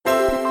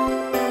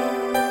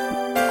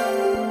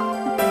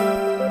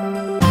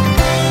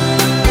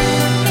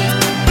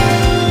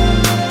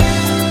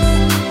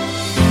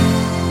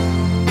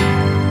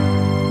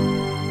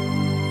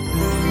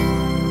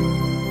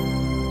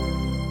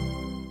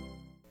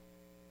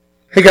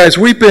Hey guys,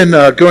 we've been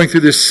going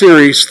through this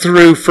series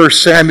through 1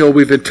 Samuel.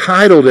 We've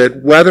entitled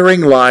it, Weathering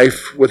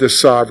Life with a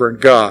Sovereign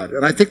God.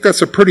 And I think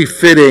that's a pretty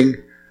fitting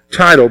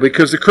title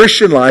because the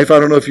Christian life, I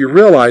don't know if you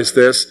realize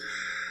this,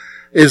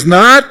 is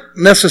not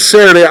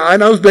necessarily, I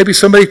know maybe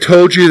somebody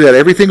told you that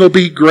everything will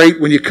be great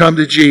when you come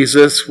to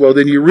Jesus. Well,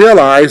 then you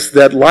realize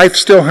that life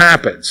still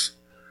happens.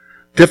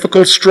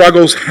 Difficult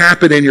struggles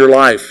happen in your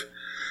life.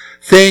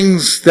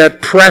 Things that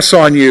press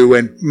on you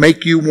and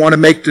make you want to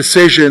make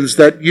decisions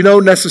that you know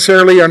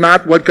necessarily are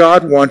not what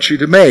God wants you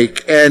to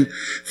make. And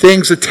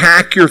things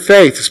attack your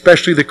faith,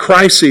 especially the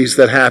crises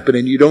that happen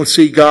and you don't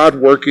see God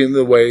working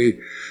the way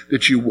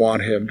that you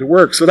want Him to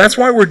work. So that's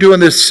why we're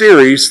doing this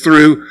series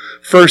through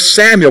 1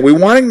 Samuel.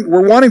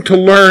 We're wanting to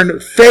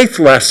learn faith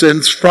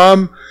lessons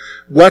from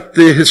what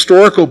the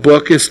historical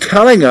book is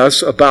telling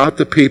us about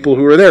the people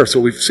who are there.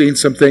 So we've seen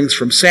some things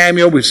from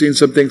Samuel. We've seen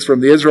some things from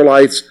the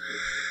Israelites.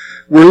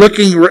 We're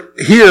looking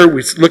here,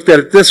 we looked at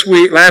it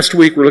last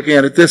week, we're looking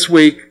at it this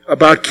week,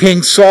 about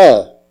King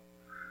Saul,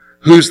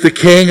 who's the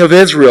king of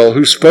Israel,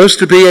 who's supposed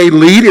to be a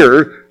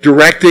leader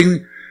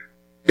directing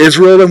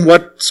Israel and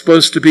what's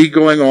supposed to be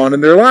going on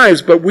in their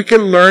lives. But we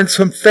can learn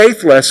some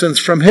faith lessons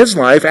from his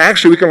life.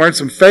 Actually, we can learn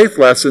some faith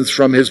lessons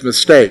from his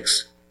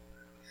mistakes.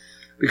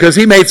 Because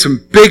he made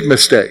some big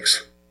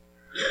mistakes.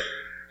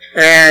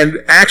 And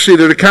actually,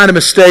 they're the kind of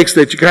mistakes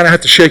that you kind of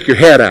have to shake your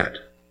head at.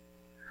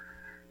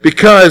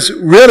 Because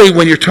really,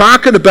 when you're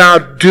talking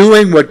about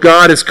doing what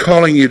God is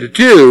calling you to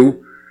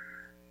do,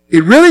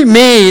 it really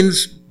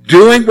means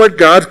doing what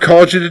God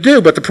called you to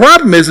do. But the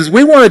problem is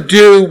we want to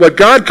do what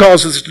God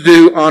calls us to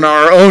do on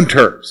our own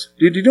terms.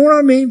 Do you know what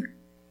I mean?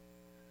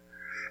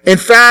 In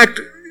fact,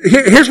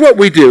 here's what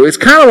we do. It's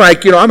kind of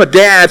like, I'm a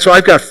dad, so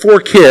I've got 4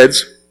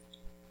 kids.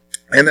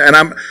 And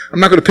I'm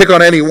not going to pick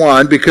on any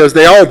one because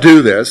they all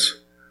do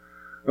this.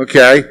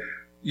 Okay?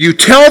 You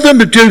tell them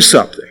to do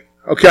something.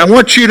 Okay, I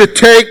want you to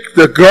take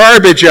the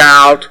garbage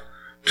out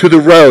to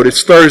the road.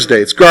 It's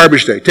Thursday. It's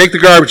garbage day. Take the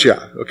garbage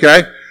out,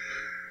 okay?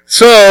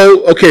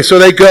 So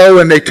they go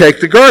and they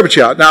take the garbage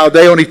out. Now,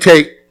 they only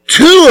take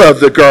 2 of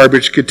the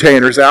garbage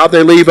containers out.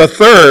 They leave a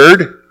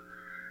 3rd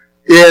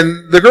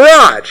in the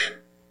garage.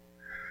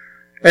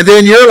 And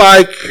then you're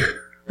like,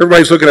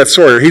 everybody's looking at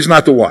Sawyer. He's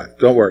not the one.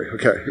 Don't worry,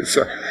 okay?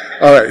 So,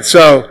 all right,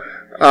 so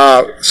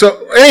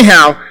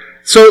anyhow,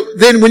 so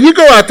then when you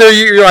go out there,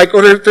 you're like,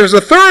 oh, there's a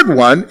 3rd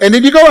one. And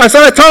then you go, I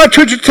thought I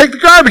told you to take the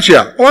garbage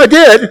out. Well, I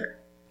did.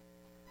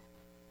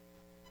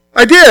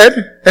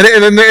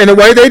 And in a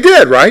way they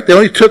did, right? They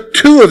only took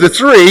 2 of the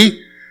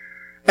 3.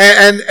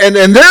 And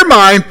in their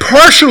mind,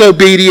 partial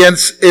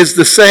obedience is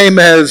the same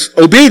as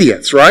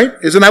obedience, right?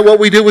 Isn't that what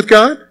we do with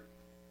God?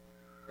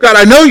 God,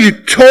 I know you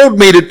told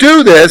me to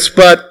do this,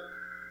 but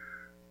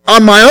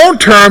on my own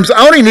terms,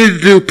 I only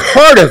needed to do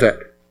part of it.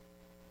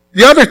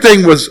 The other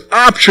thing was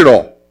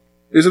optional.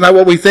 Isn't that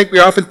what we think? We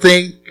often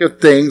think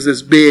of things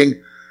as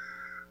being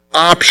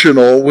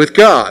optional with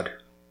God.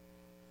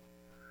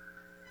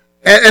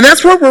 And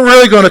that's what we're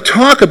really going to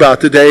talk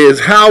about today,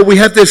 is how we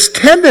have this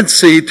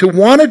tendency to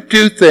want to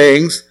do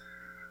things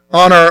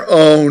on our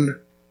own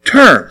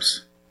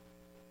terms.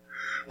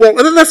 Well,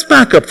 let's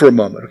back up for a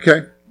moment,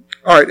 okay?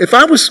 All right, if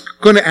I was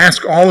going to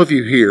ask all of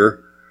you here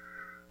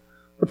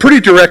a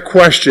pretty direct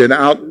question,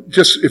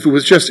 if it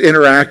was just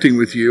interacting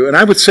with you, and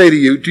I would say to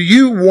you, do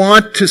you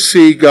want to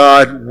see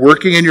God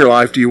working in your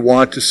life? Do you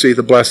want to see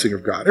the blessing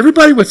of God?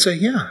 Everybody would say,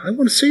 yeah, I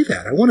want to see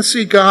that. I want to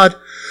see God.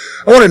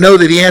 I want to know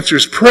that He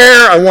answers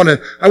prayer. I want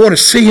to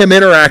see Him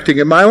interacting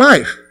in my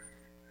life.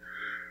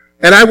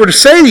 And I were to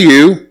say to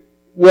you,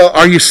 well,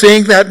 are you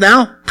seeing that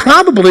now?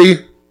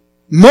 Probably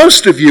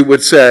most of you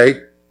would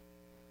say,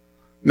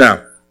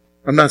 no,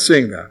 I'm not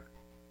seeing that.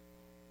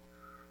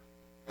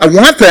 I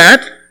want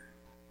that.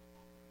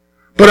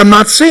 But I'm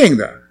not seeing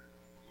that.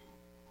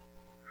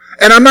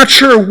 And I'm not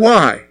sure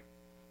why.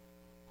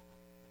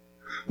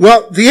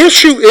 Well, the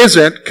issue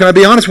isn't, can I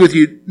be honest with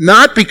you,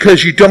 not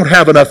because you don't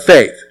have enough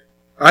faith.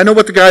 I know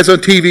what the guys on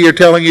TV are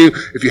telling you.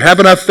 If you have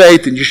enough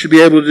faith, then you should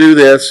be able to do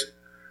this.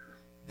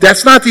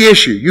 That's not the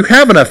issue. You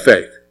have enough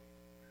faith.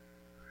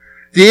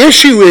 The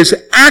issue is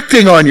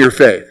acting on your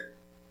faith.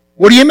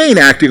 What do you mean,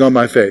 acting on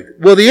my faith?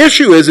 Well, the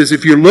issue is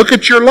if you look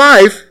at your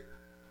life,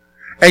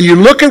 and you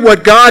look at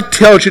what God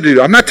tells you to do.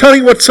 I'm not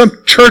telling you what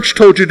some church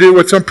told you to do,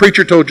 what some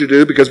preacher told you to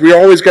do, because we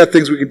always got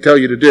things we can tell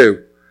you to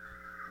do.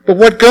 But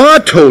what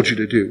God told you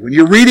to do, when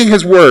you're reading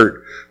His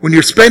Word, when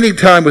you're spending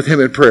time with Him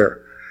in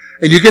prayer,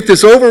 and you get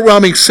this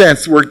overwhelming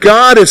sense where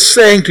God is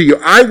saying to you,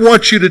 I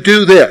want you to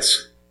do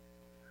this.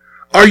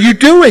 Are you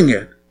doing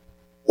it?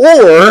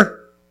 Or,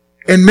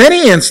 in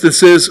many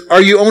instances,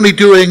 are you only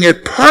doing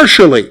it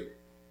partially?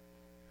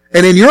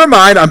 And in your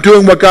mind, I'm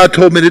doing what God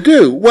told me to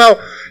do.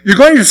 Well, you're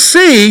going to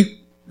see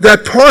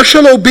that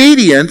partial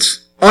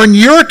obedience on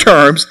your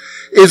terms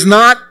is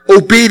not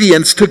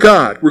obedience to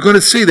God. We're going to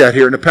see that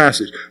here in the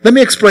passage. Let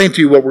me explain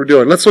to you what we're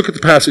doing. Let's look at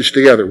the passage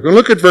together. We're going to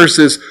look at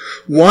verses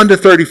 1 to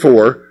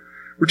 34.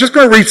 We're just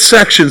going to read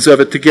sections of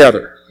it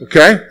together.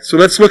 Okay? So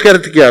let's look at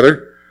it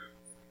together.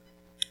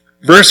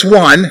 Verse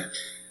 1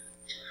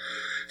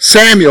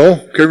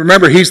 Samuel, okay,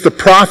 remember, he's the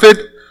prophet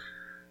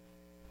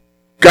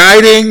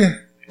guiding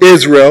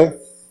Israel.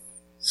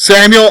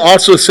 Samuel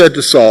also said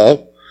to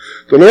Saul,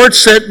 "The Lord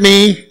sent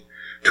me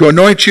to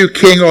anoint you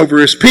king over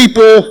his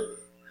people,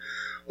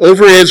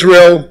 over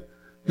Israel.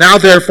 Now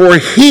therefore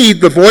heed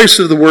the voice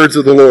of the words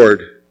of the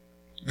Lord.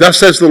 Thus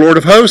says the Lord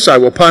of hosts, I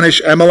will punish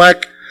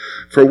Amalek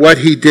for what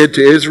he did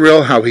to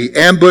Israel, how he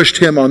ambushed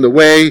him on the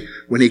way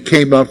when he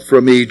came up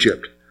from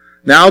Egypt.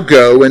 Now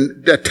go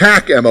and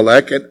attack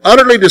Amalek and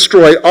utterly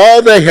destroy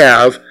all they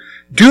have.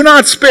 Do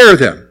not spare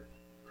them,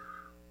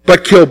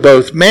 but kill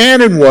both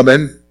man and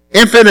woman,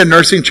 infant and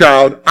nursing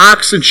child,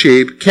 ox and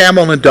sheep,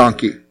 camel and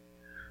donkey."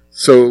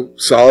 So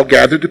Saul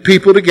gathered the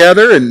people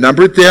together and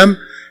numbered them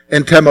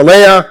in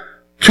Temeleah,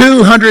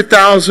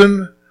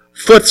 200,000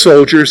 foot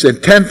soldiers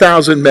and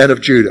 10,000 men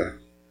of Judah.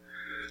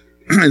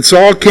 And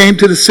Saul came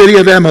to the city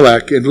of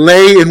Amalek and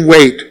lay in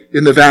wait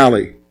in the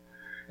valley.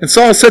 And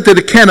Saul said to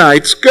the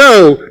Kenites,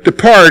 "Go,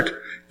 depart,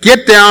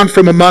 get down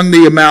from among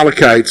the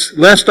Amalekites,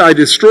 lest I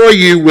destroy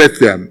you with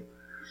them.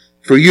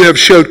 For you have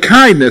showed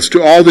kindness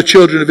to all the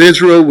children of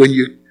Israel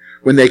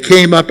when they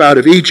came up out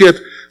of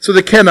Egypt." So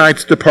the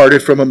Kenites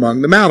departed from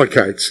among the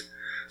Amalekites.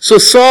 So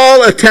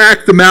Saul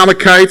attacked the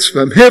Amalekites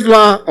from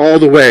Hivlah all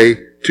the way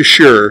to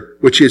Shur,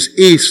 which is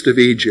east of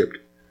Egypt.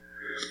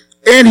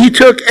 And he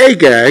took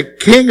Agag,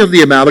 king of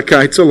the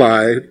Amalekites,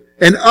 alive,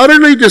 and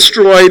utterly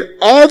destroyed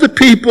all the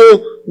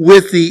people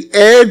with the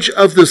edge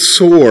of the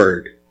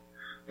sword.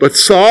 But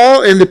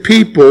Saul and the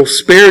people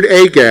spared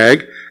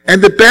Agag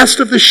and the best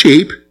of the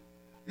sheep,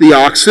 the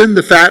oxen,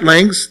 the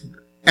fatlings,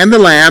 and the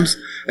lambs,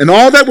 and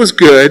all that was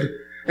good,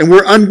 and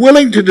were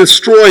unwilling to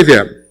destroy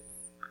them.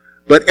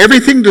 But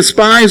everything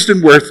despised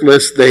and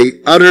worthless they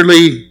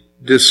utterly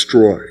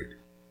destroyed.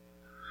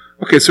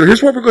 Okay, so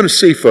here's what we're going to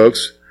see,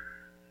 folks.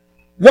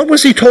 What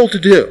was he told to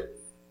do?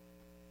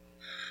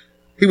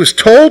 He was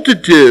told to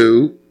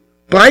do,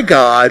 by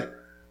God,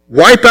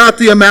 wipe out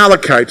the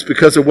Amalekites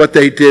because of what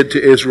they did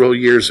to Israel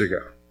years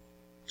ago.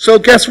 So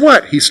guess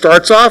what? He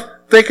starts off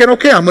thinking,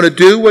 okay, I'm going to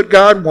do what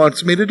God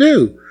wants me to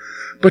do.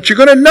 But you're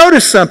going to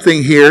notice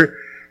something here.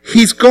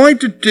 He's going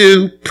to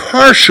do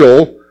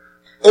partial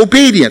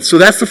obedience. So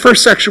that's the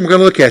first section we're going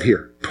to look at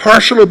here.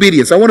 Partial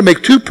obedience. I want to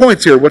make 2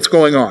 points here, what's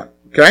going on.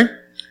 Okay?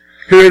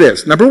 Here it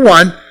is. Number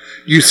one,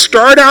 you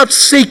start out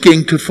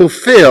seeking to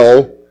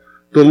fulfill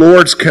the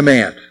Lord's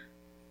command.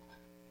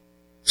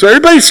 So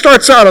everybody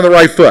starts out on the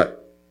right foot.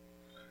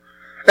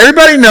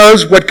 Everybody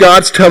knows what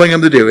God's telling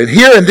him to do. And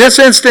here in this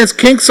instance,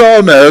 King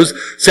Saul knows.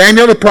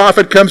 Samuel the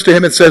prophet comes to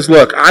him and says,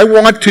 "Look, I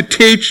want to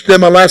teach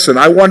them a lesson.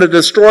 I want to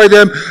destroy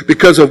them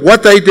because of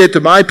what they did to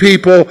my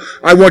people.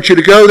 I want you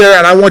to go there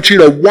and I want you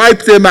to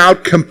wipe them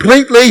out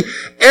completely.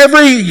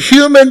 Every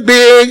human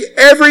being,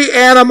 every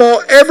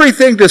animal,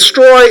 everything,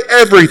 destroy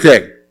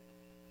everything.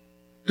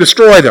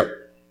 Destroy them."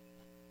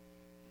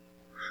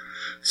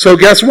 So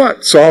guess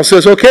what? Saul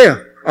says, "Okay,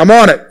 I'm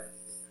on it."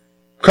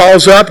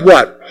 Calls up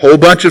what? Whole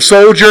bunch of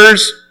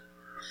soldiers,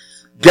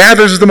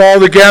 gathers them all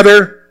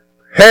together,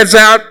 heads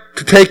out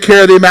to take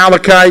care of the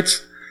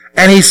Amalekites,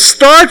 and he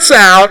starts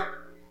out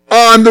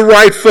on the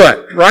right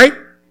foot, right?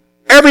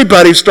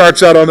 Everybody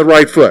starts out on the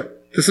right foot.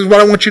 This is what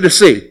I want you to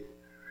see.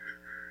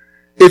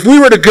 If we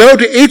were to go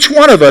to each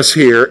one of us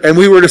here and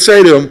we were to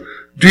say to him,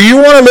 "Do you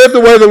want to live the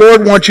way the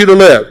Lord wants you to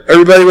live?"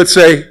 Everybody would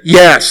say,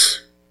 "Yes."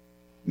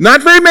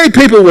 Not very many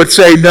people would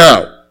say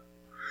no.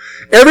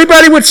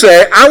 Everybody would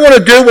say, "I want to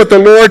do what the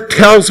Lord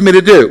tells me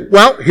to do."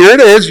 Well, here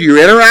it is.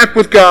 You interact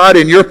with God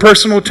in your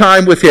personal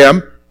time with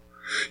him.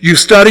 You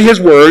study his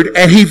word,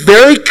 and he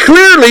very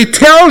clearly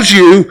tells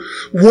you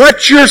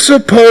what you're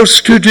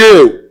supposed to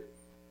do.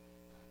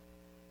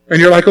 And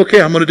you're like,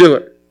 "Okay, I'm going to do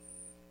it."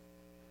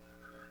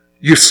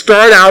 You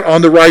start out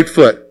on the right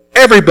foot.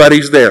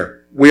 Everybody's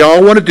there. We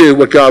all want to do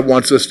what God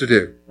wants us to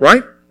do,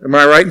 right? Am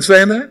I right in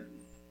saying that?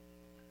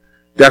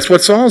 That's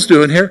what Saul's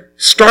doing here.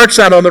 Starts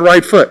out on the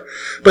right foot.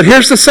 But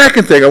here's the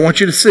second thing I want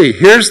you to see.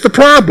 Here's the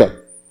problem.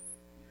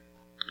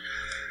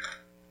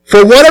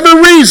 For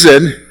whatever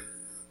reason,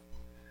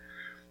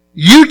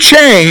 you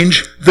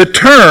change the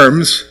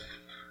terms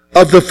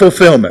of the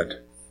fulfillment.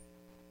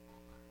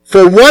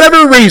 For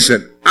whatever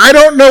reason, I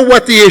don't know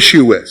what the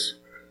issue is.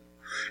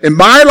 In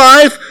my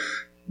life,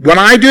 when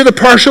I do the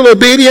partial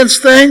obedience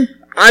thing,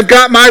 I've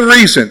got my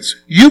reasons.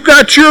 You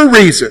got your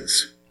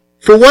reasons.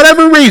 For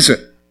whatever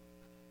reason.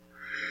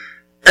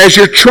 As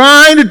you're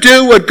trying to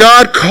do what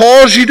God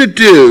calls you to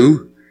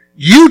do,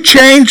 you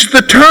change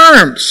the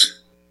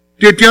terms.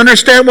 Do you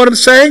understand what I'm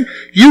saying?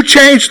 You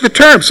change the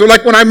terms. So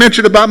like when I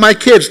mentioned about my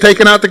kids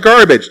taking out the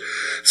garbage.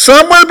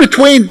 Somewhere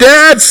between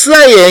Dad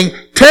saying,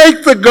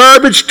 "Take the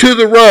garbage to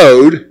the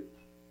road,"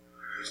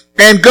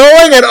 and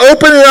going and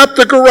opening up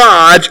the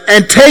garage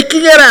and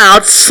taking it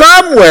out,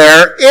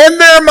 somewhere in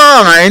their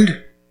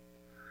mind,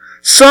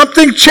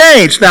 something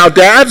changed. Now,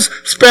 dads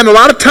spend a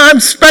lot of time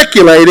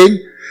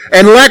speculating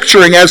and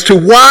lecturing as to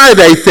why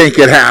they think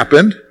it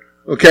happened,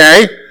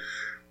 okay?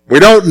 We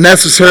don't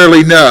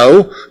necessarily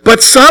know,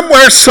 but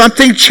somewhere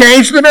something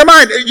changed in their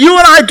mind. You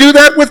and I do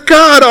that with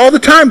God all the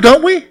time,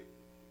 don't we?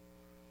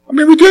 I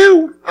mean, we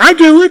do. I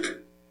do it.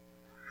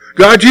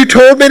 God, you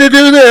told me to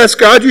do this.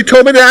 God, you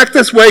told me to act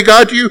this way.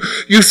 God,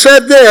 you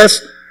said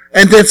this.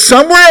 And then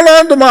somewhere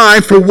along the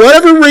line, for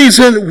whatever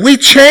reason, we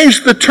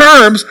changed the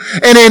terms.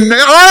 And in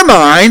our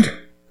mind,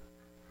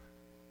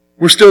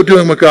 we're still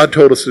doing what God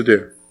told us to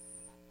do.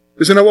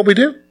 Isn't that what we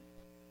do?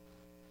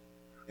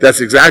 That's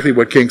exactly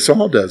what King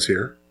Saul does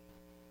here.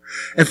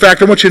 In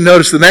fact, I want you to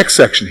notice the next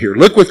section here.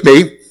 Look with me.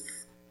 We're going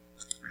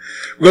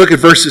to look at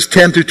verses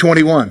 10 through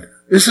 21.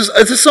 This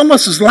is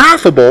almost as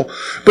laughable,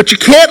 but you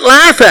can't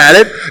laugh at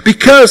it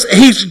because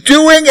he's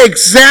doing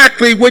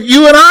exactly what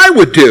you and I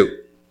would do.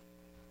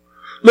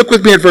 Look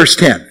with me at verse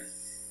 10.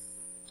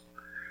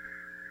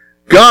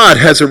 God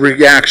has a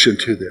reaction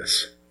to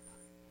this.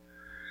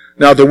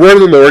 Now the word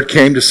of the Lord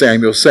came to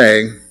Samuel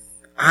saying,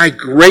 I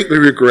greatly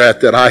regret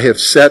that I have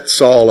set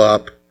Saul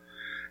up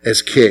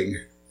as king,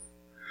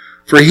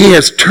 for he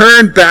has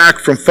turned back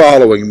from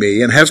following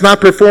me and has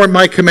not performed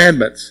my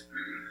commandments.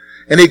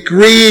 And it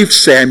grieved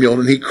Samuel,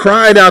 and he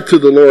cried out to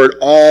the Lord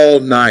all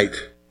night.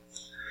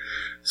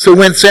 So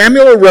when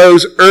Samuel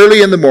arose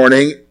early in the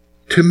morning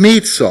to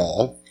meet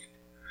Saul,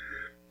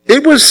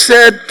 it was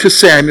said to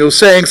Samuel,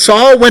 saying,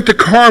 Saul went to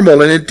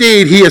Carmel, and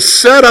indeed he has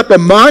set up a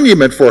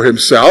monument for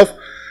himself,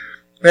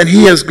 and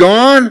he has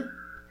gone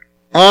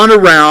on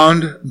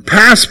around,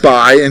 passed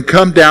by, and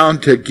come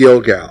down to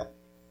Gilgal.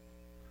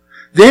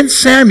 Then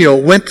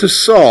Samuel went to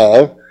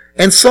Saul,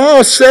 and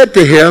Saul said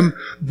to him,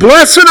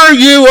 Blessed are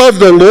you of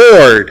the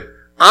Lord.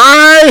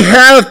 I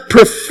have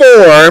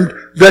performed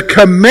the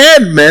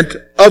commandment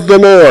of the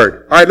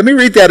Lord. All right, let me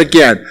read that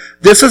again.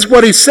 This is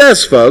what he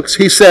says, folks.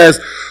 He says,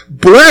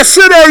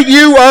 Blessed are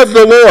you of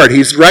the Lord.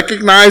 He's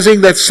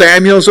recognizing that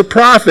Samuel's a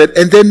prophet.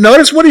 And then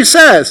notice what he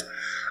says.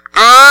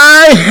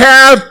 I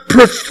have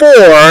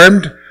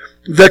performed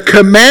the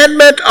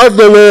commandment of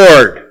the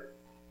Lord.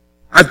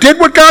 I did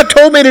what God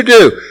told me to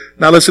do.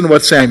 Now listen to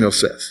what Samuel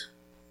says.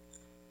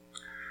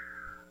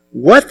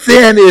 What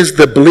then is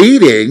the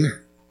bleating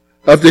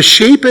of the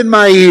sheep in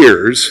my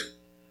ears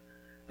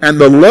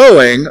and the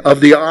lowing of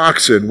the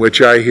oxen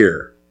which I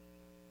hear?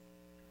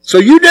 So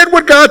you did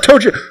what God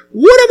told you.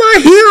 What am I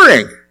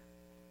hearing?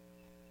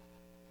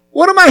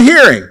 What am I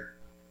hearing?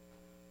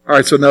 All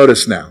right, so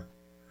notice now.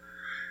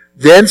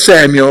 Then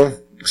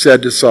Samuel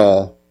said to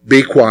Saul,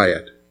 Be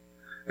quiet,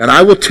 and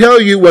I will tell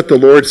you what the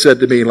Lord said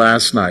to me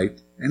last night.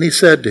 And he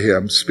said to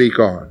him, Speak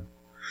on.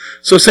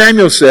 So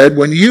Samuel said,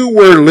 When you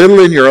were little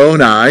in your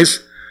own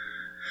eyes,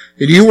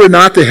 and you were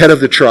not the head of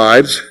the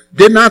tribes,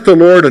 did not the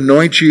Lord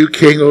anoint you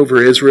king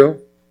over Israel?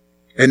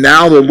 And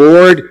now the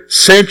Lord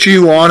sent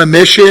you on a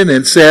mission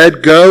and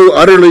said, Go,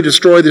 utterly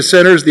destroy the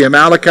sinners, the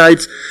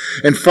Amalekites,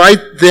 and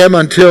fight them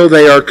until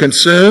they are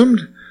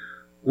consumed.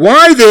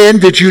 Why then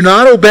did you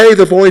not obey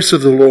the voice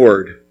of the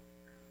Lord?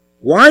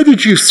 Why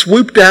did you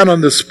swoop down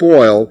on the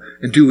spoil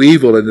and do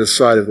evil in the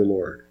sight of the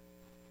Lord?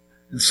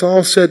 And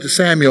Saul said to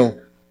Samuel,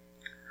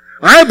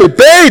 I have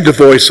obeyed the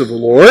voice of the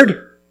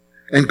Lord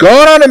and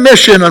gone on a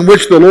mission on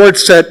which the Lord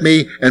sent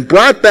me and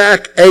brought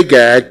back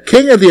Agag,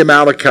 king of the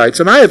Amalekites,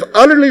 and I have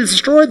utterly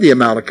destroyed the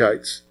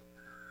Amalekites.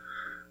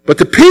 But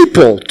the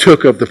people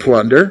took of the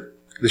plunder,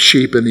 the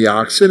sheep and the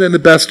oxen, and the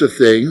best of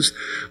things,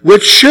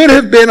 which should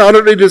have been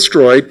utterly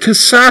destroyed, to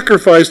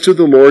sacrifice to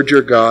the Lord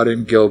your God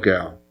in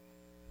Gilgal.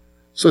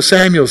 So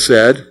Samuel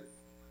said,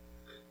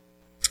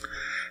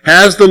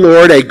 Has the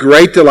Lord a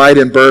great delight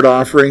in burnt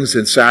offerings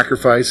and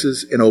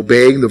sacrifices, in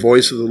obeying the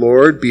voice of the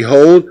Lord?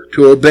 Behold,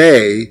 to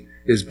obey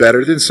is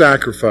better than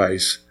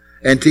sacrifice,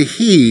 and to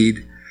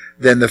heed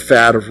than the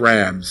fat of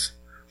rams.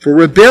 For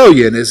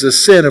rebellion is a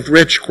sin of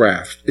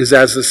witchcraft, is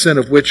as the sin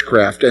of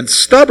witchcraft, and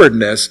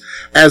stubbornness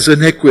as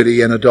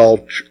iniquity and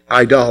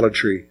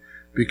idolatry.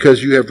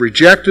 Because you have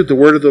rejected the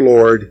word of the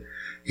Lord,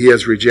 he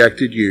has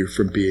rejected you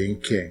from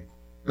being king.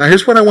 Now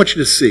here's what I want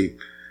you to see.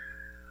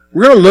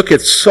 We're going to look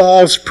at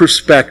Saul's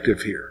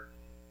perspective here.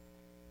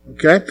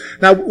 Okay?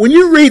 Now, when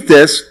you read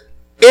this,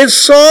 is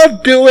Saul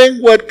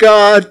doing what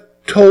God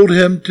told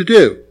him to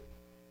do?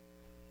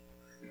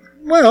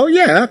 Well,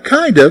 yeah,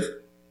 kind of.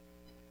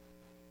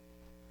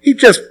 He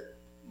just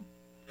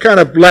kind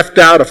of left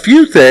out a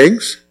few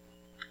things.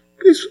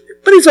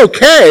 But he's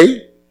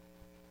okay.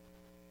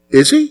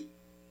 Is he?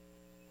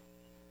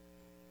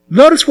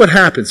 Notice what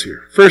happens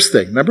here. First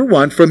thing, number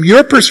one, from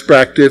your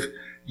perspective,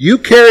 you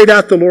carried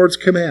out the Lord's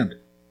command.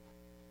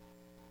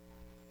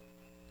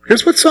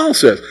 Here's what Saul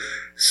says.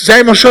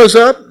 Samuel shows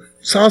up.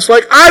 Saul's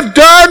like, I've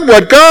done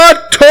what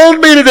God told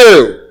me to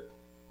do.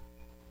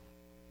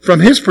 From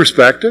his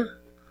perspective.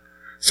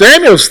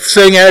 Samuel's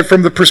saying it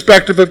from the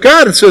perspective of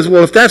God and says,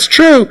 well, if that's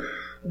true,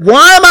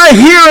 why am I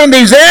hearing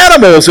these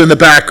animals in the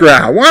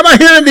background? Why am I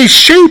hearing these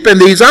sheep and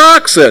these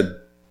oxen?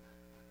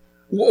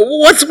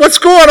 What's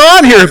going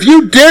on here? If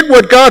you did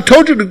what God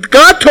told you to,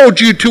 God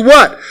told you to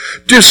what?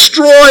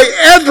 Destroy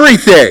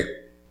everything.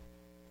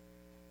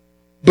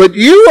 But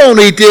you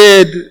only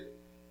did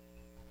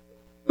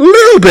a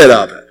little bit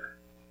of it.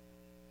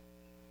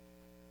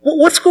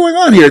 What's going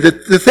on here?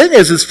 The thing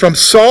is from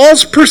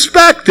Saul's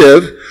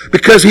perspective,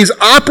 because he's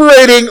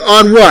operating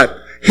on what?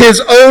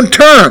 His own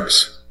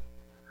terms.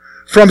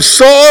 from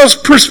Saul's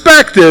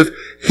perspective,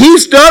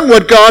 he's done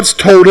what God's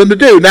told him to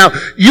do. Now,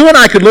 you and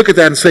I could look at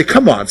that and say,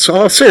 come on,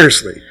 Saul,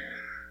 seriously.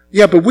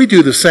 Yeah, but we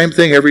do the same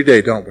thing every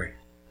day, don't we?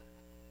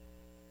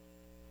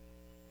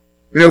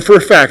 We know for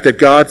a fact that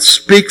God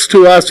speaks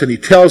to us and he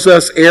tells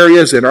us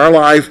areas in our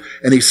life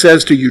and he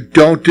says to you,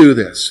 don't do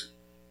this.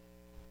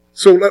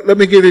 So let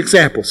me give you an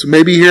example. So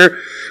maybe here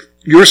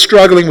you're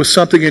struggling with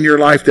something in your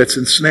life that's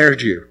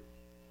ensnared you.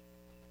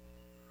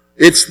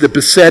 It's the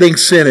besetting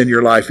sin in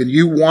your life and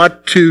you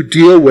want to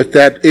deal with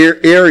that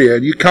area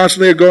and you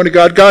constantly are going to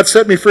God, God,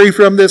 set me free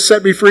from this,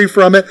 set me free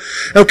from it.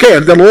 Okay,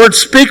 and the Lord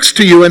speaks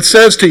to you and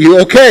says to you,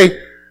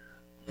 okay,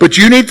 but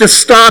you need to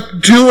stop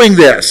doing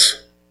this.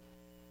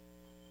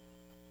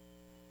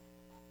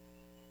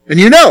 And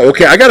you know,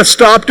 okay, I got to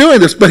stop doing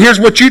this, but here's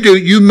what you do.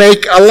 You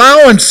make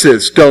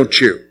allowances, don't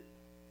you?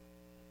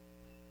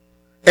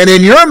 And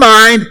in your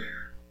mind,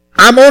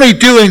 I'm only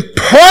doing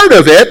part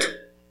of it,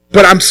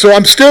 but I'm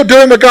still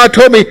doing what God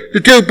told me to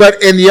do.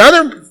 But in the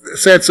other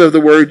sense of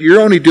the word,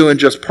 you're only doing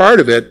just part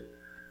of it.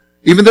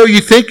 Even though you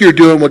think you're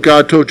doing what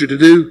God told you to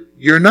do,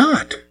 you're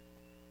not.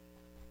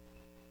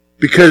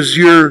 Because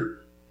you're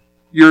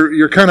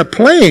kind of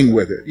playing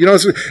with it. You know,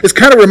 it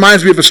kind of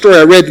reminds me of a story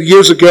I read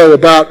years ago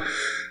about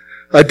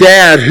a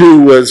dad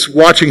who was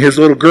watching his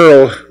little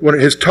girl,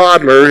 his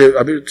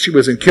toddler, she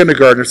was in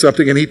kindergarten or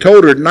something, and he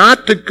told her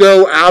not to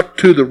go out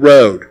to the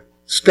road.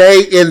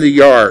 Stay in the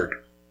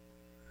yard.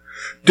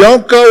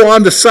 Don't go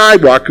on the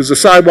sidewalk, because the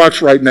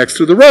sidewalk's right next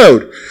to the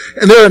road.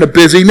 And they're in a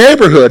busy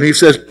neighborhood. And he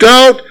says,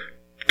 don't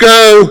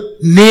go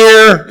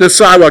near the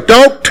sidewalk.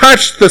 Don't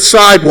touch the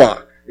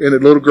sidewalk. And the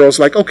little girl's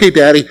like, okay,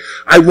 Daddy,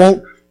 I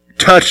won't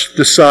touch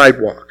the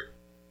sidewalk.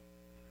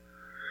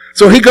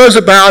 So he goes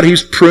about,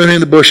 he's pruning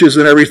the bushes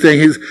and everything,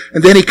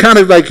 and then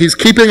he's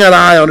keeping an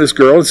eye on his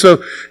girl, and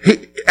so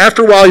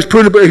after a while he's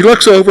pruning, he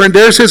looks over and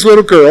there's his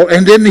little girl,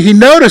 and then he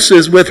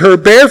notices with her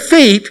bare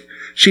feet,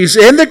 she's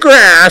in the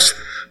grass,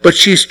 but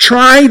she's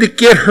trying to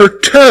get her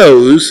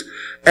toes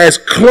as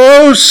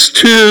close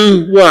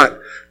to what?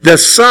 The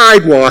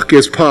sidewalk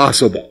as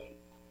possible.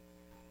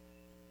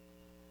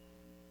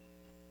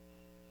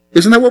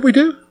 Isn't that what we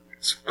do?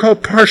 It's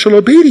called partial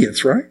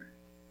obedience, right?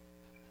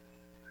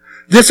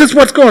 This is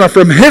what's going on.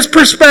 From his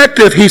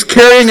perspective, he's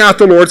carrying out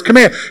the Lord's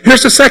command.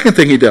 Here's the second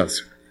thing he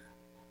does.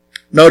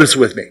 Notice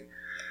with me.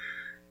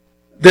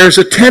 There's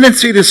a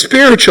tendency to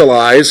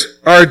spiritualize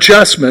our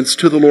adjustments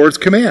to the Lord's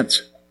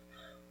commands.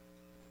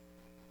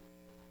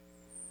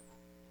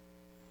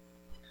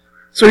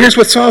 So here's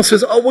what Saul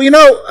says. Oh, well, you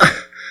know,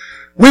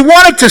 we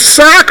wanted to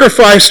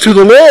sacrifice to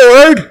the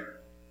Lord.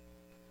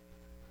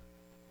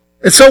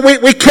 And so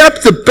we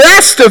kept the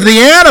best of the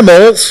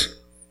animals.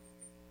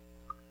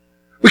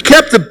 We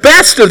kept the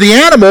best of the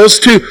animals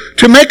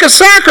to make a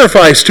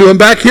sacrifice to him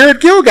back here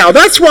at Gilgal.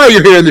 That's why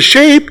you're hearing the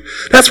sheep.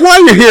 That's why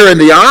you're hearing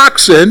the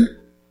oxen.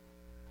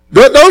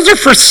 Those are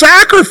for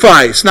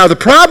sacrifice. Now the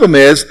problem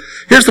is,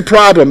 here's the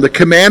problem. The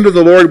command of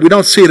the Lord, we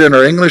don't see it in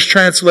our English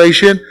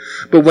translation,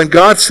 but when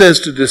God says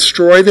to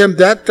destroy them,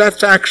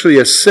 that's actually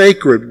a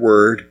sacred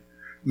word,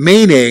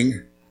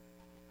 meaning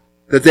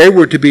that they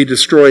were to be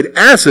destroyed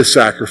as a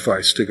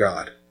sacrifice to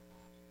God.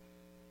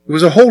 It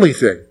was a holy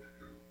thing.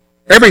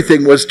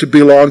 Everything was to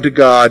belong to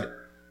God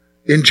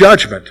in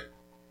judgment.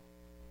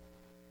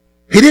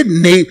 He didn't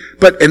need,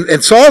 but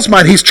in Saul's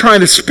mind, he's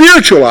trying to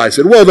spiritualize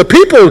it. Well, the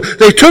people,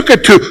 they took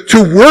it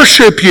to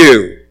worship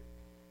you.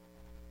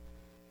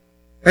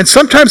 And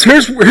sometimes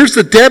here's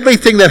the deadly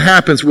thing that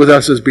happens with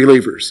us as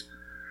believers.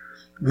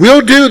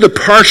 We'll do the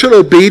partial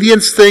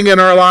obedience thing in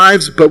our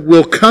lives, but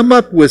we'll come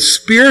up with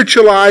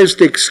spiritualized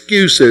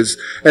excuses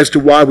as to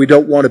why we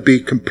don't want to be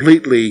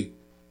completely,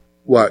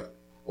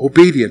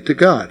 obedient to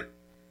God.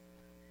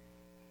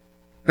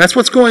 That's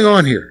what's going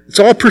on here. It's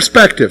all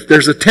perspective.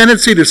 There's a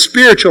tendency to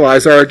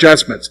spiritualize our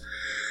adjustments.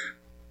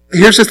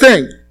 Here's the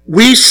thing.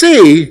 We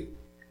see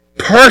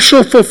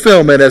partial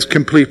fulfillment as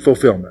complete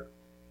fulfillment.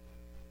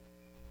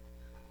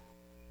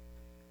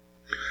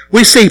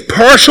 We see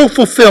partial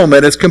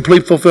fulfillment as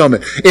complete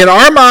fulfillment. In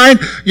our mind,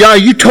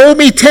 you told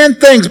me 10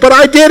 things, but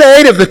I did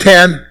 8 of the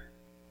 10.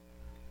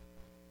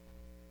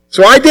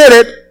 So I did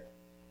it.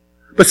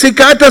 But see,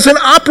 God doesn't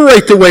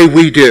operate the way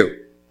we do.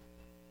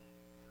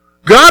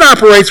 God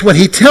operates when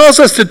He tells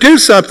us to do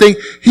something,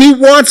 He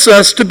wants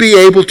us to be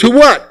able to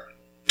what?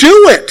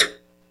 Do it.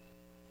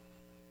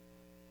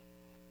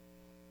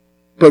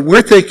 But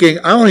we're thinking,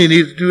 I only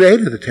need to do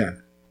 8 of the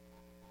 10.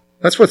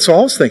 That's what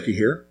Saul's thinking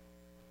here.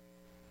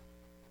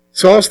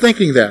 Saul's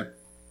thinking that.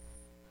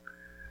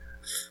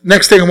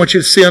 Next thing I want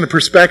you to see on the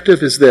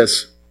perspective is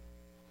this.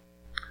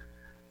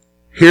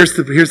 Here's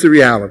the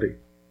reality.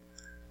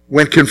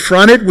 When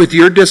confronted with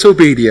your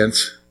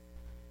disobedience,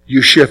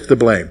 you shift the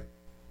blame.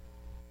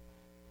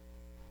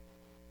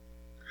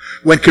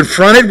 When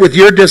confronted with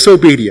your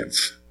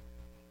disobedience,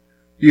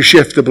 you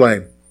shift the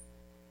blame.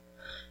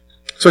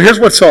 So here's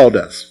what Saul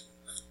does.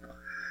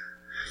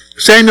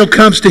 Samuel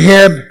comes to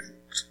him,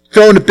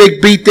 throwing a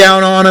big beat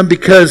down on him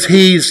because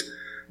he's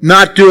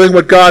not doing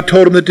what God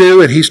told him to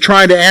do, and he's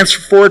trying to answer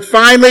for it.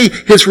 Finally,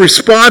 his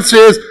response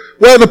is,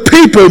 Well, the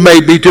people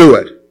made me do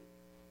it.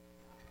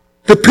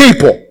 The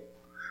people.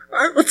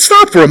 Let's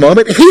stop for a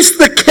moment. He's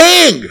the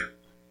king.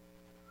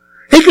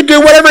 He can do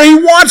whatever he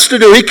wants to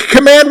do. He can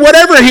command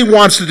whatever he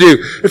wants to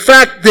do. In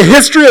fact, the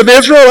history of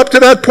Israel up to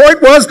that point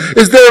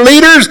is their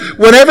leaders,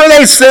 whenever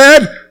they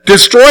said,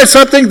 destroy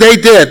something, they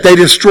did. They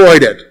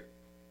destroyed it.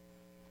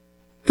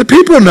 The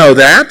people know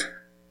that.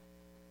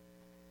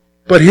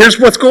 But here's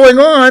what's going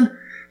on.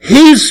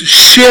 He's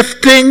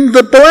shifting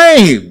the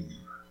blame.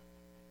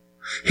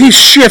 He's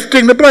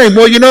shifting the blame.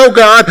 Well,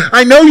 God,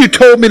 I know you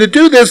told me to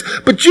do this,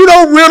 but you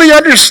don't really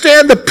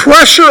understand the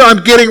pressure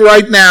I'm getting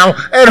right now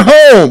at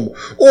home.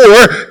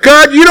 Or,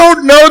 God, you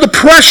don't know the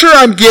pressure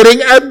I'm getting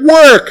at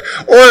work.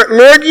 Or,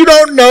 Lord, you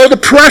don't know the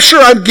pressure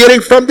I'm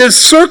getting from this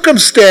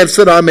circumstance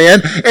that I'm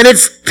in, and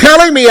it's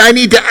telling me I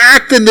need to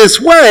act in this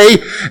way.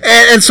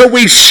 And so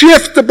we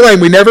shift the blame.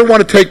 We never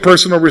want to take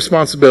personal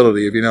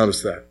responsibility, if you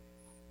notice that.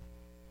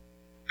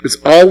 It's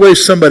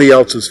always somebody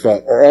else's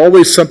fault, or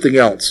always something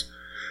else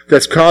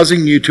that's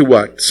causing you to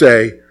what?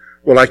 Say,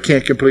 well, I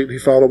can't completely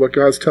follow what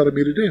God's telling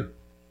me to do.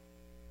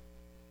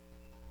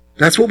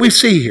 That's what we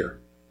see here.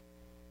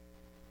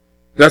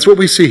 That's what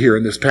we see here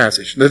in this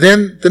passage. Now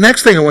then, the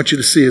next thing I want you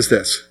to see is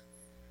this.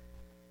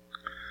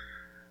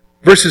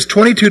 Verses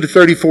 22 to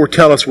 34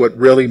 tell us what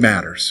really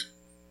matters.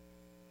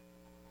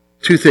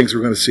 Two things we're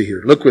going to see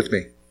here. Look with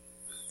me.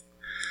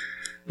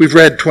 We've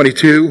read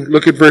 22.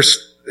 Look at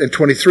verse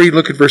 23.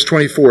 Look at verse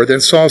 24. Then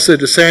Saul said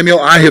to Samuel,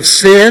 I have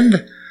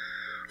sinned,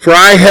 for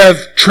I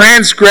have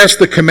transgressed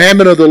the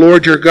commandment of the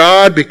Lord your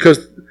God,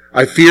 because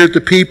I feared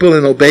the people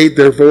and obeyed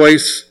their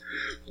voice.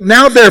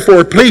 Now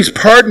therefore, please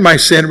pardon my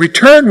sin.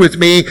 Return with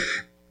me,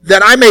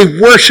 that I may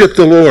worship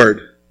the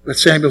Lord. But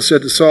Samuel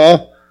said to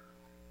Saul,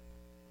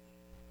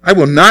 I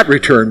will not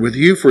return with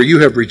you, for you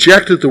have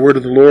rejected the word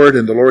of the Lord,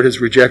 and the Lord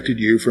has rejected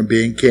you from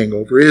being king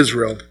over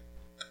Israel.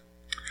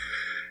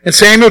 And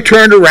Samuel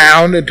turned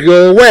around and to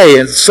go away,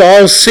 and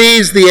Saul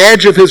seized the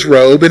edge of his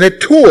robe, and it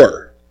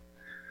tore.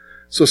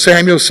 So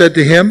Samuel said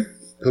to him,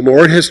 the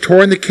Lord has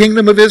torn the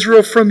kingdom of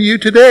Israel from you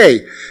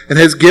today, and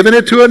has given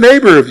it to a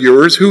neighbor of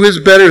yours who is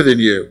better than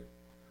you.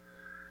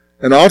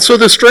 And also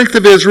the strength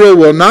of Israel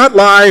will not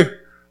lie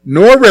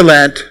nor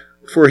relent,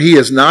 for he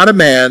is not a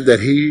man that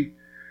he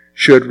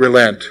should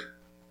relent.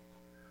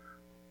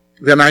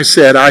 Then I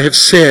said, I have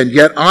sinned,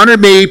 yet honor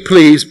me,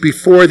 please,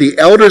 before the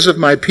elders of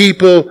my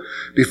people,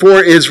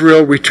 before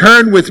Israel.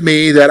 Return with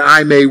me, that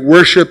I may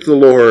worship the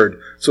Lord.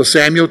 So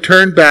Samuel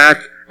turned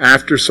back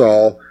after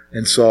Saul,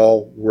 and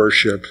Saul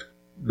worshiped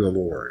the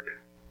Lord.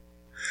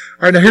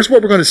 All right, now here's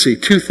what we're going to see.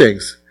 Two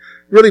things.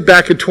 Really,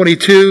 back in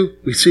 22,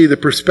 we see the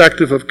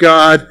perspective of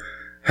God.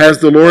 Has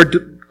the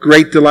Lord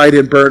great delight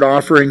in burnt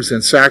offerings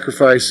and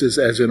sacrifices,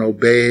 as in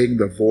obeying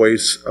the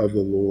voice of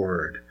the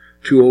Lord?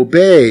 To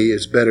obey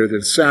is better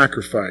than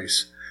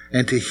sacrifice,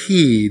 and to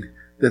heed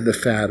than the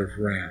fat of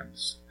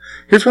rams.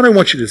 Here's what I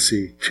want you to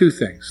see. Two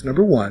things.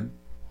 Number one,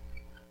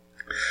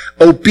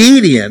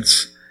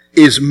 obedience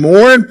is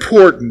more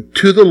important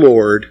to the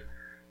Lord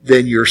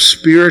than your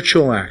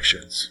spiritual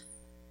actions.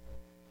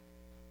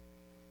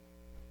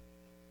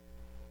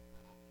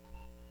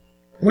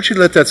 I want you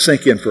to let that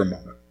sink in for a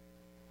moment.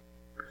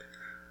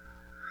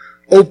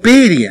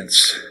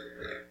 Obedience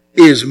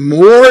is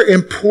more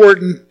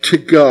important to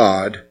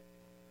God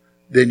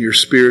than your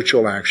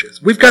spiritual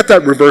actions. We've got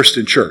that reversed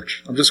in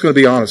church. I'm just going to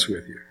be honest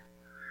with you.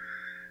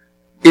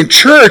 In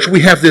church,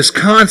 we have this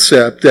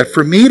concept that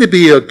for me to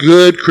be a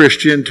good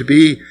Christian, to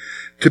be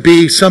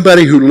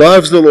somebody who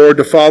loves the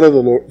Lord,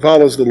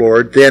 follows the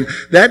Lord, then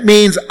that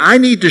means I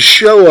need to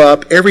show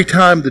up every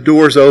time the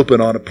doors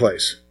open on a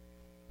place.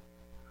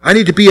 I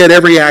need to be at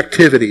every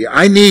activity.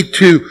 I need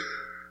to,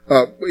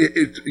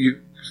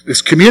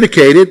 it's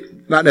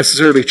communicated, not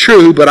necessarily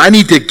true, but I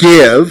need to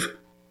give.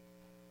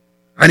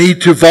 I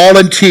need to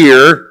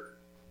volunteer.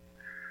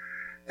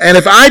 And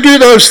if I do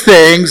those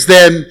things,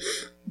 then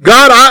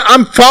God,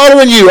 I'm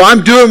following you.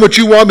 I'm doing what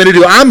you want me to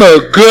do. I'm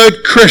a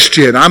good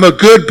Christian. I'm a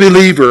good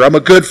believer. I'm a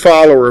good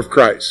follower of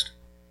Christ.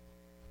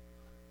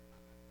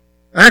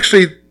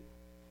 Actually,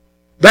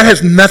 that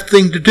has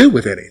nothing to do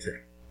with anything.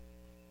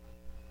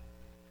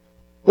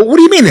 Well, what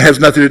do you mean it has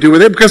nothing to do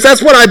with it? Because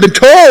that's what I've been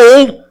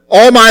told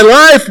all my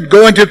life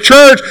going to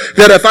church,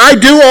 that if I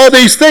do all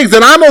these things,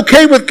 then I'm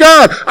okay with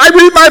God. I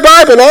read my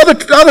Bible all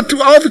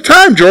the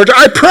time, George.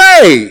 I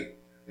pray.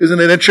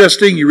 Isn't it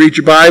interesting? You read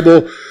your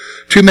Bible,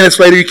 2 minutes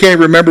later, you can't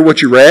even remember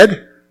what you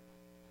read.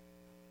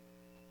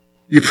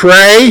 You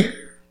pray.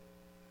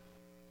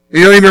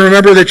 You don't even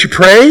remember that you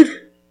prayed.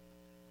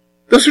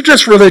 Those are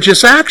just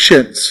religious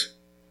actions.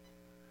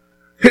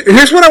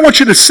 Here's what I want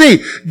you to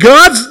see.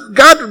 God's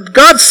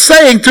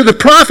saying to the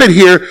prophet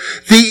here,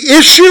 the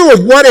issue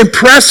of what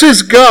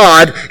impresses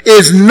God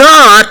is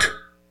not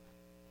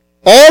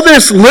all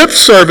this lip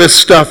service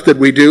stuff that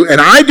we do,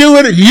 and I do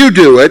it and you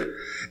do it.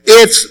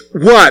 It's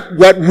what?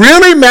 What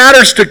really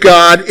matters to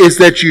God is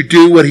that you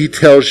do what He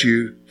tells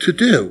you to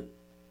do.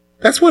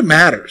 That's what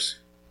matters.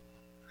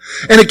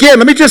 And again,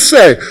 let me just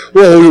say,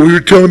 well, you're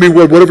telling me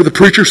whatever the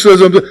preacher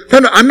says.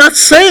 No, I'm not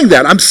saying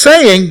that. I'm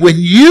saying when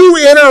you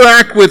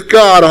interact with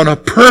God on a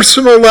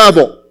personal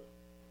level,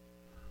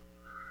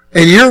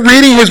 and you're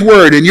reading His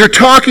Word, and you're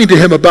talking to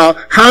Him about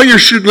how you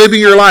should live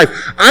your life,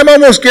 I'm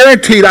almost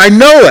guaranteed, I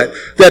know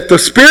it, that the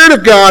Spirit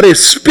of God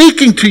is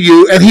speaking to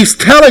you, and He's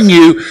telling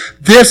you,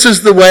 this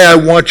is the way I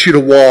want you to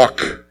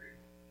walk.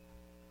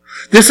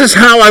 This is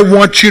how I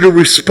want you to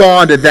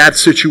respond in that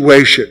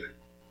situation.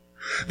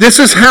 This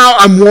is how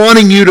I'm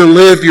wanting you to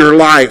live your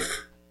life.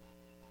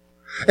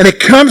 And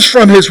it comes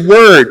from His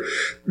Word.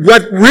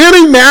 What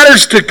really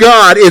matters to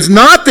God is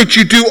not that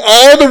you do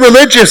all the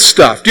religious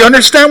stuff. Do you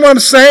understand what I'm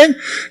saying?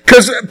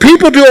 Because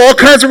people do all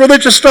kinds of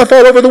religious stuff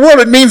all over the world.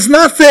 It means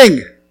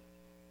nothing.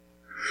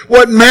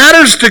 What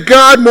matters to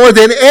God more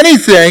than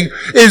anything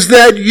is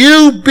that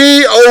you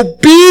be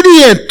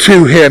obedient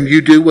to Him. You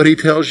do what He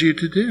tells you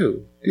to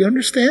do. Do you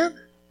understand?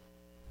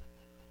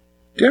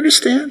 Do you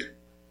understand?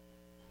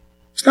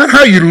 It's not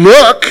how you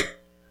look.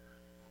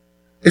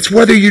 It's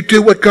whether you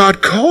do what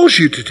God calls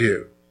you to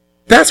do.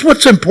 That's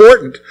what's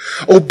important.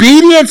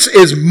 Obedience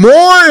is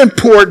more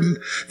important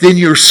than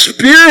your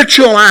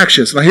spiritual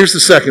actions. Now here's the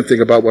second thing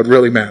about what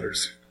really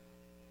matters.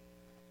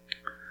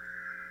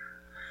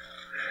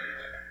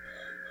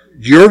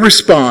 Your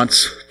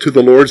response to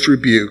the Lord's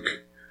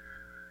rebuke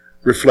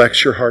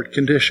reflects your heart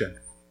condition.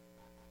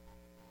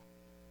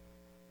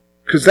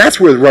 Because that's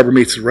where the rubber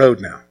meets the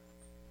road now.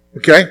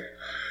 Okay?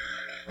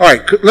 All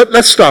right,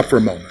 let's stop for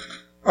a moment.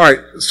 All right,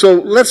 so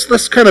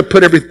let's kind of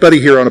put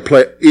everybody here on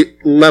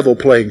a level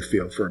playing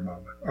field for a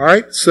moment. All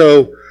right,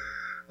 so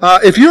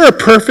if you're a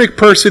perfect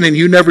person and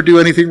you never do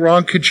anything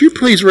wrong, could you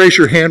please raise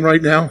your hand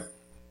right now?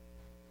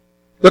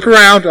 Look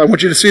around. I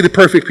want you to see the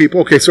perfect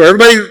people. Okay, so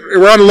everybody,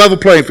 we're on a level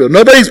playing field.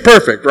 Nobody's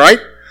perfect, right?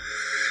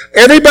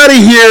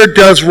 Everybody here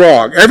does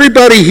wrong.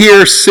 Everybody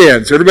here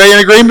sins. Everybody in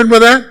agreement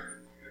with that?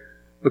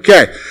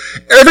 Okay.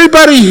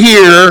 Everybody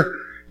here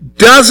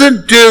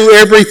doesn't do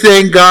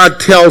everything God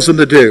tells them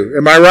to do.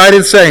 Am I right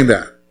in saying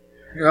that?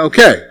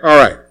 Okay, all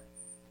right.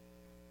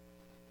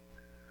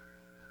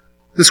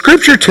 The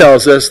Scripture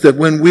tells us that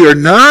when we are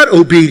not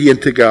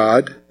obedient to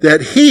God,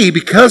 that He,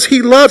 because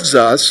He loves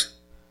us,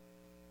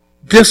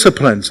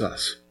 disciplines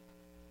us.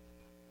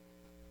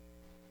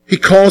 He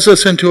calls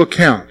us into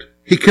account.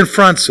 He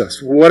confronts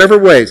us, whatever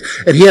ways.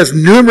 And He has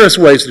numerous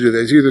ways to do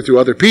this, either through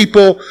other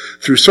people,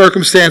 through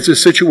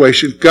circumstances,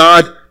 situations.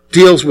 God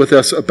deals with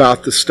us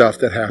about the stuff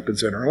that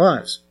happens in our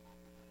lives.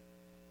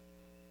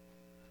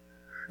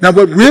 Now,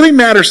 what really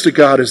matters to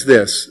God is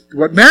this.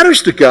 What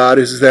matters to God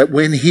is that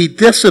when He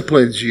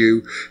disciplines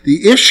you,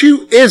 the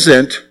issue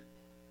isn't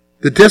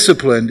the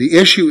discipline. The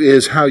issue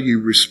is how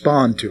you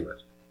respond to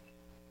it.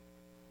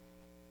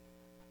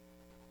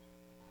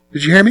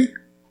 Did you hear me?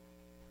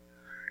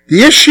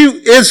 The issue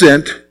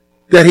isn't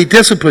that He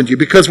disciplined you,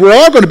 because we're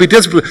all going to be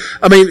disciplined.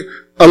 I mean,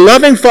 a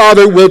loving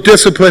father will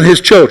discipline his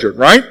children,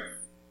 right?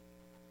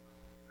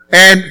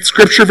 And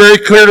Scripture very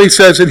clearly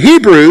says in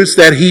Hebrews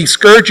that He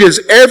scourges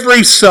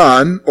every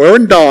son or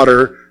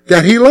daughter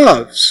that He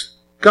loves.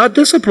 God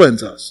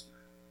disciplines us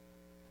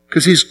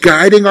because He's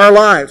guiding our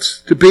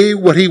lives to be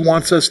what He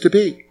wants us to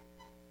be.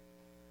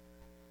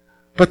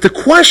 But the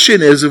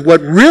question is, what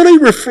really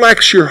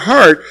reflects your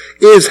heart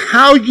is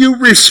how you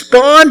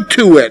respond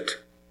to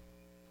it.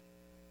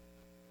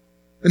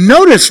 And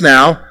notice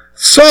now,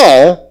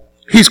 Saul,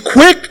 he's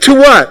quick to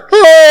what?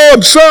 Oh,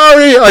 I'm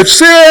sorry, I've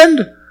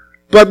sinned.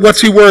 But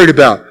what's he worried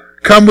about?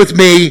 Come with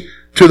me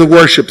to the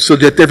worship so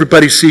that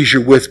everybody sees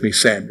you're with me,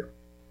 Samuel.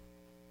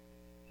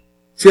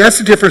 See, that's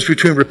the difference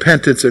between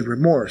repentance and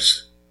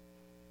remorse.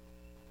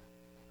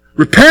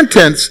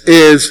 Repentance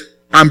is,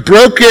 I'm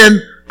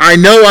broken, I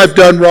know I've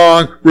done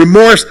wrong.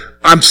 Remorse,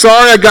 I'm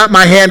sorry I got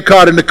my hand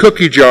caught in the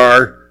cookie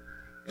jar.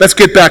 Let's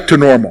get back to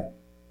normal.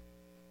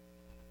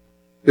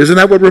 Isn't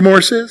that what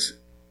remorse is?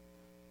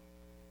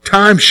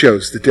 Time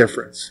shows the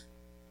difference.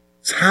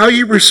 It's how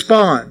you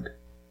respond.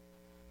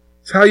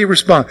 It's how you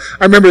respond.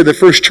 I remember the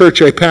first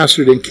church I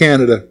pastored in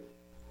Canada.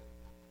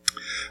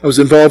 I was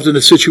involved in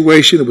a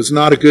situation. It was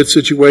not a good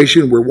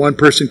situation where one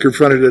person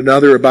confronted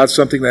another about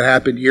something that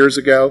happened years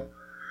ago.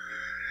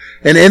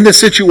 And in the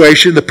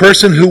situation, the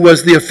person who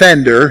was the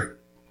offender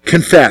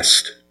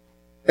confessed,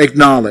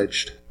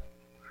 acknowledged.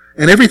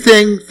 And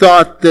everything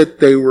thought that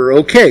they were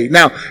okay.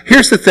 Now,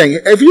 here's the thing.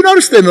 Have you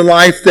noticed in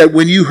life that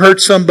when you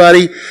hurt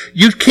somebody,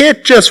 you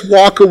can't just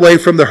walk away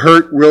from the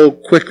hurt real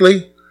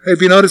quickly?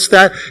 Have you noticed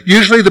that?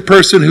 Usually the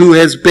person who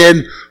has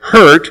been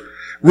hurt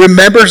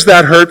remembers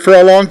that hurt for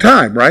a long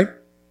time, right?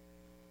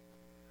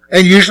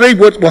 And usually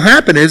what will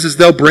happen is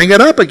they'll bring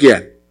it up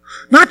again.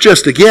 Not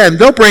just again,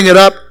 they'll bring it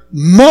up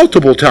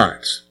multiple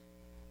times.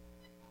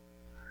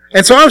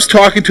 And so I was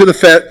talking to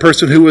the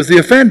person who was the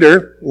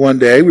offender one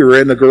day. We were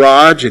in the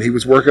garage and he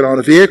was working on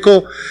a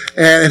vehicle.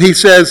 And he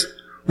says,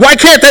 why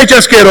can't they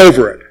just get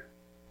over it?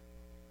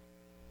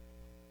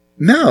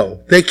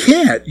 No, they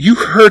can't. You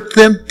hurt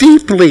them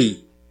deeply.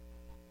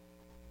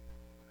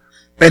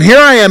 And here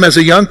I am as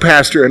a young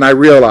pastor, and I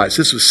realized,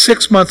 this was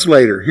 6 months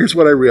later, here's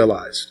what I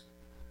realized.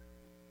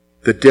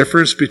 the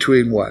difference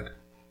between what?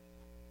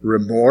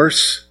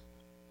 Remorse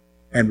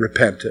and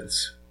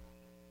repentance.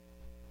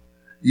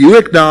 You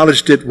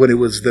acknowledged it when it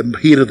was the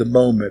heat of the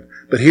moment,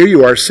 but here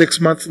you are 6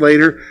 months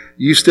later,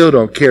 you still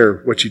don't care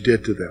what you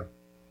did to them.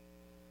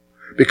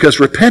 Because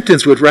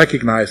repentance would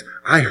recognize,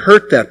 I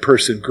hurt that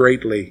person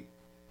greatly,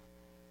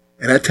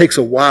 and that takes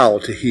a while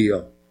to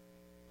heal.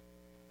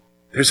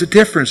 There's a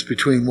difference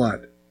between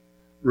what?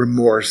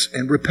 Remorse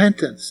and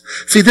repentance.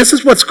 See, this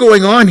is what's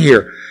going on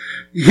here.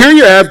 Here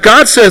you have,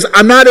 God says,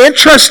 I'm not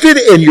interested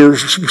in your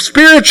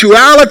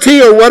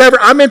spirituality or whatever.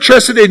 I'm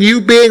interested in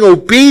you being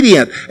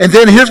obedient. And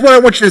then here's what I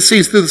want you to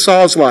see through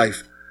Saul's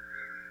life.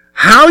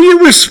 How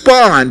you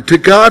respond to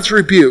God's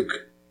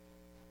rebuke,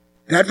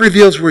 that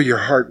reveals where your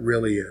heart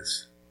really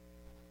is.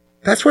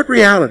 That's what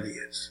reality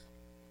is.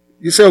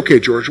 You say, okay,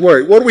 George,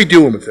 what are we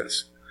doing with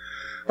this?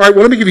 All right,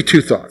 well, let me give you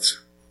 2 thoughts.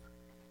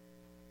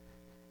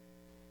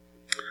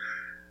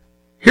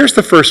 Here's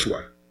the first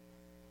one.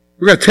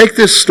 We're going to take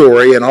this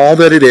story and all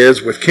that it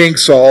is with King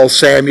Saul,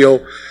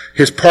 Samuel,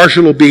 his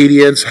partial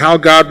obedience, how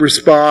God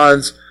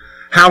responds,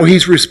 how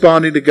he's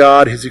responding to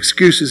God, his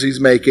excuses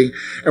he's making,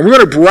 and we're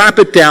going to wrap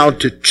it down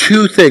to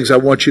 2 things I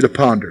want you to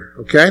ponder,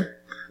 okay?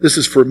 This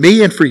is for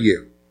me and for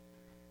you.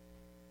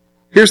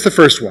 Here's the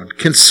first one.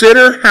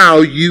 Consider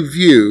how you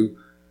view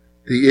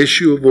the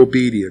issue of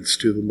obedience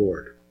to the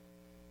Lord.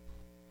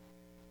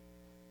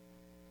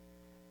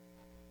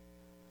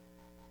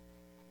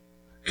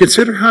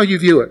 Consider how you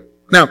view it.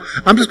 Now,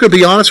 I'm just going to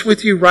be honest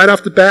with you right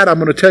off the bat. I'm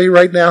going to tell you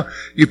right now,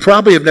 you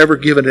probably have never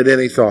given it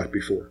any thought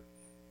before.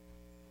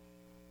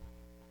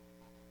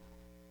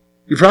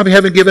 You probably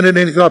haven't given it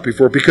any thought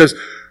before because,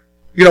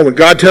 when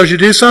God tells you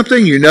to do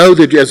something, you know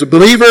that as a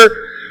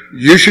believer,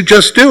 you should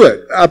just do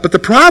it. But the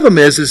problem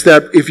is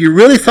that if you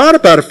really thought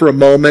about it for a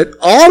moment,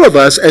 all of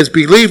us as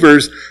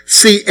believers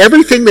see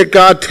everything that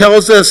God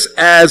tells us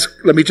as,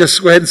 let me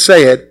just go ahead and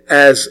say it,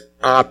 as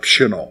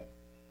optional.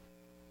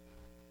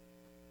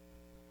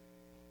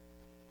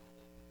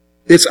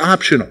 It's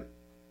optional.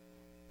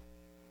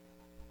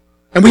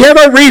 And we have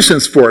our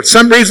reasons for it.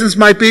 Some reasons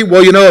might be,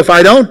 if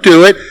I don't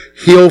do it,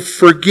 He'll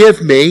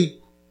forgive me.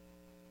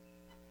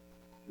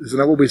 Isn't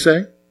that what we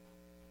say?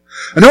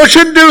 I know I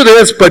shouldn't do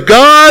this, but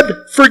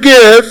God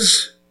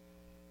forgives.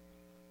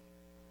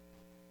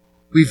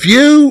 We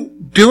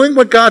view doing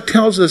what God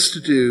tells us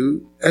to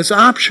do as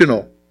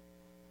optional.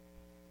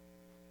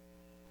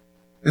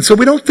 And so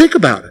we don't think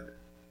about it.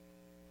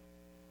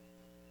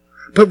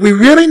 But we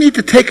really need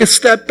to take a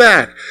step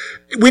back.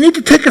 We need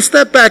to take a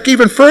step back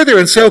even further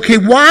and say, okay,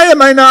 why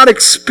am I not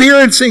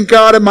experiencing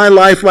God in my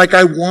life like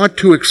I want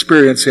to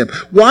experience Him?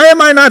 Why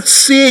am I not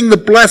seeing the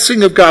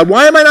blessing of God?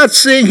 Why am I not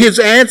seeing His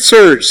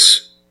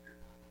answers?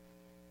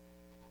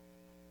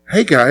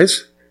 Hey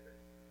guys,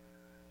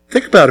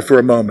 think about it for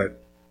a moment.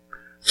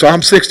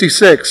 Psalm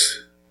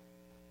 66.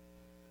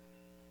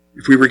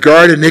 If we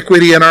regard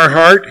iniquity in our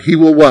heart, He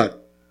will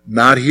what?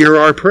 Not hear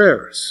our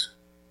prayers.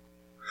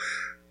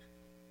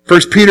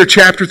 1 Peter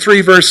chapter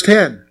 3, verse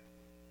 10.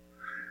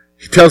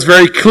 He tells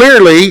very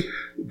clearly,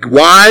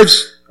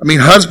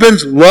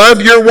 husbands,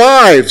 love your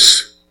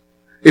wives.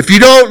 If you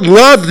don't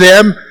love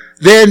them,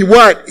 then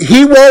what?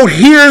 He won't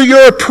hear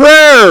your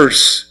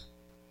prayers.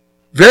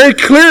 Very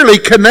clearly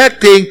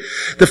connecting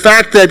the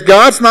fact that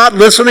God's not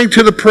listening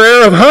to the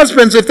prayer of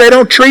husbands if they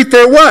don't treat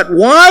their what?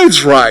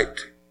 Wives right.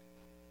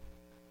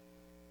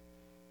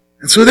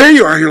 And so there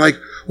you are. You're like,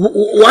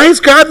 why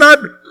is God not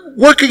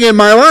working in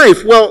my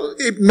life? Well,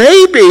 it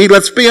may be,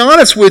 let's be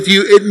honest with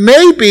you, it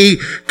may be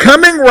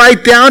coming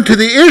right down to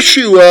the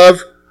issue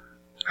of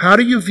how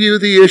do you view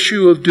the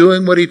issue of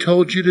doing what He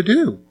told you to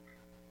do?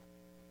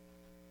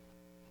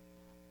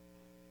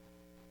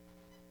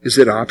 Is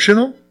it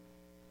optional?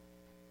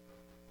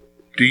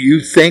 Do you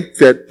think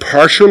that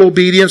partial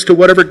obedience to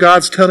whatever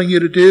God's telling you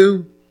to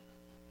do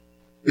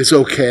is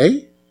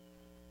okay?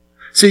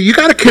 See, you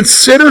got to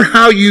consider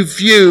how you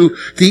view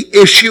the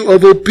issue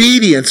of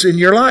obedience in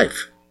your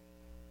life.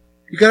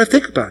 You got to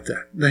think about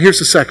that. Now here's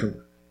the second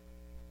one.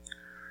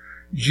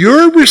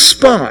 Your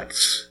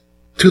response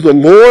to the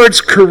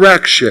Lord's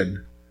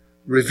correction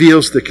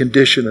reveals the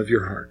condition of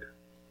your heart.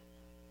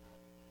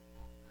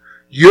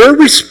 Your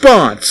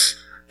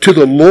response to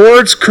the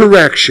Lord's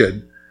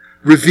correction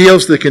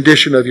reveals the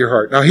condition of your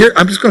heart. Now here,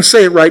 I'm just going to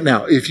say it right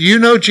now. If you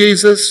know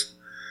Jesus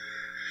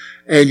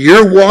and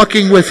you're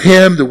walking with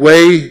Him the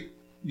way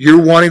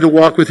you're wanting to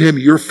walk with Him,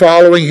 you're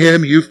following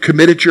Him, you've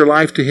committed your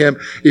life to Him.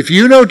 If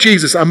you know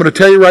Jesus, I'm going to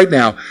tell you right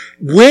now,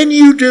 when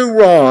you do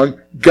wrong,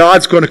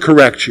 God's going to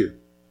correct you.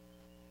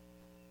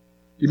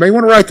 You may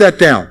want to write that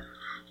down.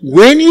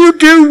 When you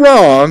do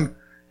wrong,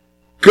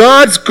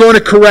 God's going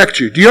to correct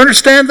you. Do you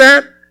understand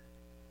that?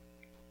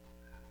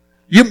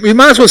 You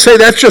might as well say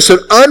that's just an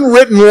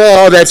unwritten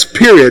law, that's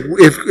period.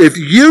 If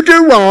you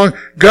do wrong,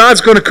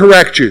 God's going to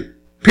correct you.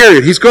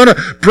 Period. He's going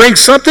to bring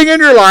something in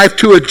your life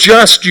to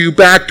adjust you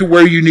back to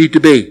where you need to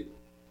be.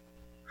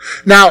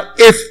 Now,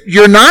 if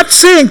you're not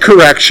seeing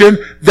correction,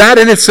 that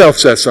in itself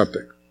says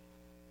something.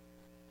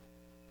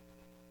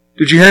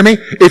 Did you hear me?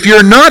 If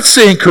you're not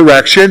seeing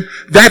correction,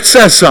 that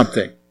says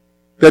something.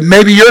 then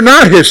maybe you're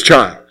not his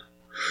child.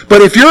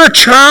 But if you're a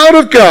child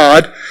of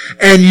God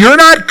and you're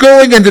not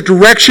going in the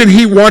direction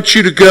he wants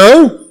you to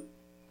go,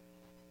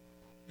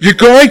 you're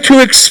going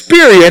to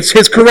experience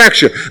his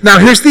correction. Now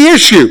here's the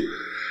issue.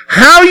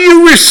 How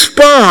you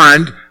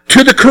respond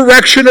to the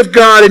correction of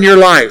God in your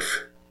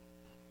life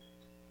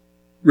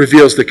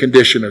reveals the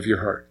condition of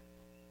your heart.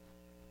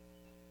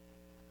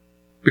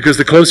 Because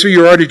the closer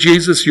you are to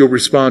Jesus, you'll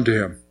respond to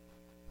him.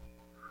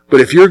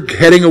 But if you're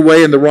heading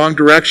away in the wrong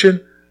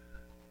direction,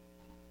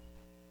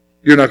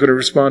 you're not going to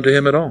respond to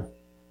him at all.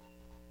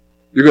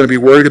 You're going to be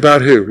worried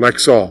about who? Like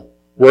Saul.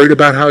 Worried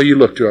about how you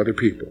look to other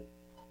people.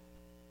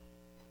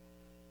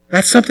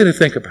 That's something to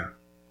think about.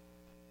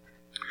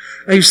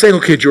 And you're saying,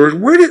 okay, George,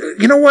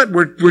 you know what?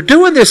 We're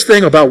doing this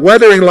thing about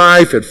weathering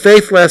life and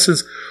faith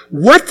lessons.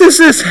 What does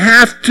this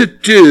have to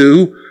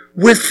do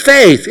with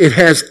faith? It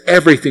has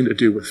everything to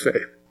do with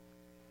faith.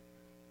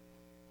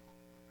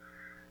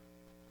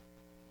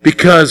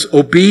 Because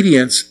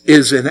obedience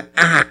is an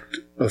act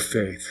of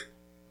faith.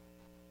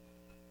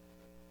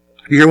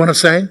 You hear what I'm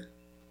saying?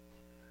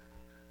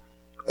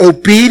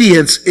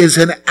 Obedience is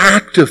an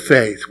act of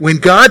faith. When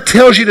God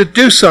tells you to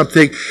do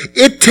something,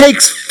 it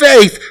takes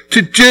faith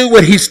to do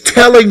what he's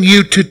telling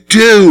you to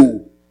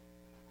do.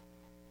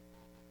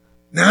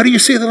 Now do you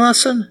see the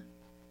lesson?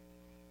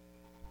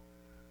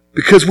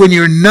 Because when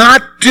you're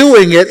not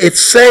doing it,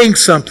 it's saying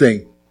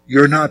something.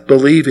 You're not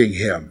believing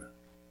him.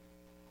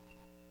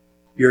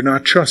 You're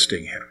not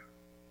trusting him.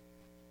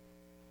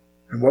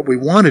 And what we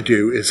want to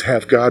do is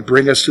have God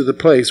bring us to the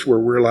place where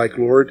we're like,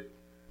 Lord,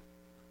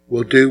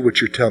 we'll do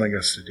what you're telling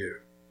us to do.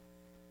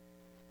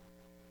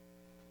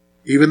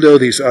 Even though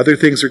these other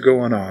things are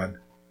going on,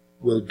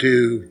 we'll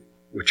do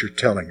what you're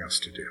telling us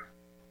to do.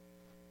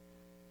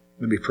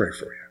 Let me pray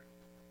for you.